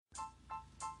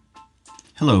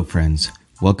Hello, friends.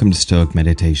 Welcome to Stoic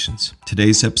Meditations.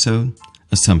 Today's episode,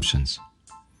 Assumptions.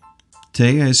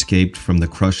 Today I escaped from the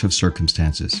crush of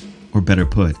circumstances, or better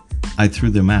put, I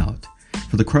threw them out,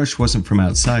 for the crush wasn't from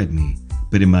outside me,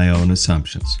 but in my own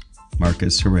assumptions.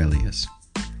 Marcus Aurelius.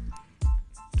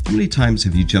 How many times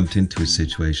have you jumped into a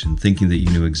situation thinking that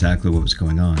you knew exactly what was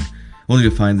going on, only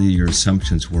to find that your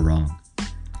assumptions were wrong?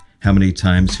 How many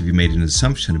times have you made an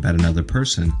assumption about another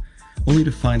person, only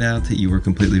to find out that you were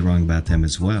completely wrong about them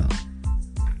as well?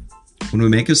 When we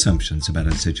make assumptions about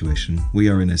a situation, we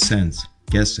are, in a sense,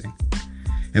 guessing.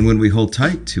 And when we hold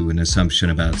tight to an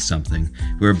assumption about something,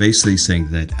 we are basically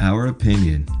saying that our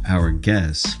opinion, our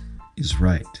guess, is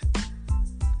right.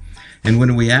 And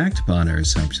when we act upon our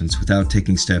assumptions without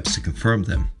taking steps to confirm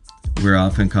them, we're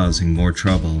often causing more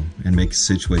trouble and make a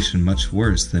situation much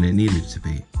worse than it needed to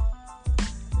be.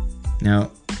 Now,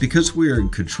 because we are in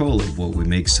control of what we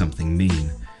make something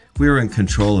mean, we are in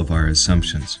control of our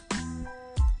assumptions.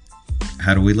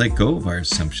 How do we let go of our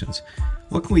assumptions?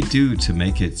 What can we do to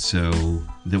make it so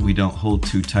that we don't hold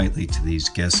too tightly to these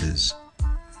guesses?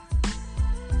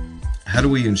 How do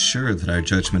we ensure that our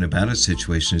judgment about a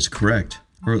situation is correct,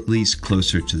 or at least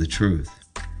closer to the truth?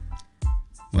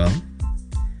 Well,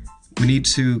 we need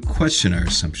to question our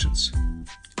assumptions.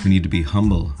 We need to be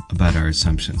humble about our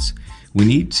assumptions. We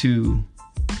need to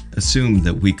assume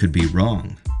that we could be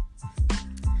wrong.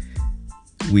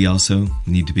 We also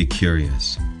need to be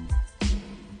curious.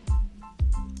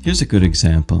 Here's a good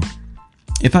example.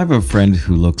 If I have a friend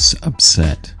who looks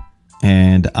upset,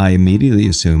 and I immediately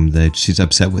assume that she's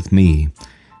upset with me,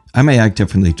 I may act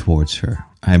differently towards her.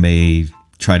 I may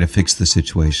try to fix the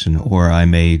situation, or I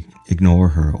may ignore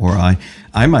her, or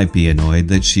I might be annoyed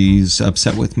that she's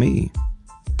upset with me.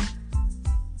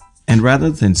 And rather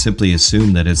than simply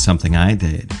assume that it's something I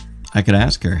did, I could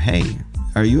ask her, hey,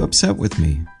 are you upset with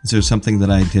me? Is there something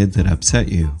that I did that upset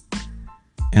you?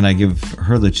 And I give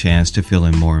her the chance to fill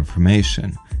in more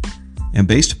information. And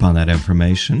based upon that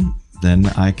information, then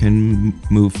I can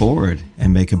move forward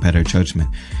and make a better judgment.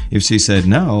 If she said,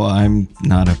 no, I'm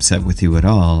not upset with you at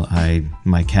all,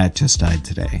 my cat just died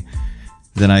today,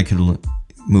 then I could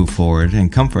move forward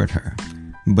and comfort her.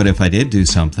 But if I did do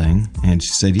something and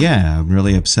she said, yeah, I'm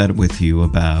really upset with you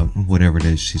about whatever it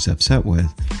is she's upset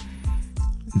with,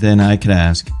 then I could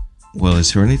ask, well,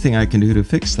 is there anything I can do to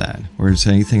fix that? Or is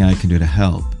there anything I can do to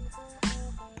help?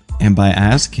 And by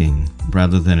asking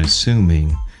rather than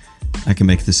assuming, I can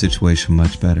make the situation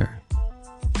much better.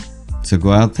 So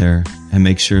go out there and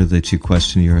make sure that you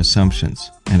question your assumptions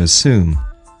and assume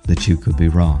that you could be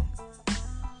wrong.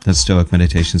 That's Stoic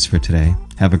Meditations for today.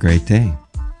 Have a great day.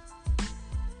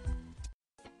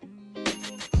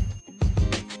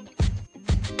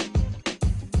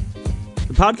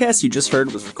 The podcast you just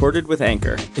heard was recorded with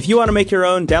Anchor. If you want to make your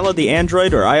own, download the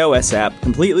Android or iOS app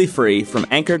completely free from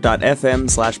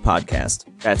anchor.fm/podcast.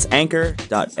 That's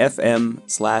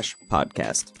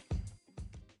anchor.fm/podcast.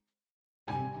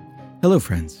 Hello,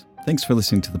 friends. Thanks for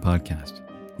listening to the podcast.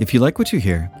 If you like what you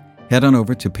hear, head on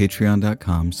over to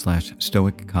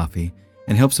patreon.com/stoiccoffee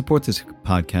and help support this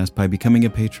podcast by becoming a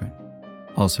patron.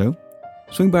 Also,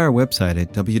 swing by our website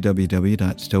at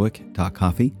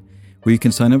www.stoic.coffee, where you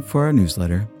can sign up for our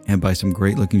newsletter and buy some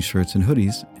great-looking shirts and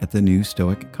hoodies at the new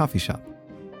Stoic Coffee Shop.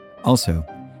 Also,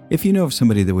 if you know of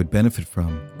somebody that would benefit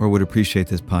from or would appreciate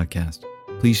this podcast,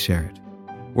 please share it.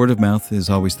 Word of mouth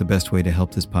is always the best way to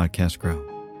help this podcast grow.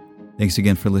 Thanks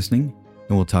again for listening,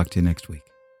 and we'll talk to you next week.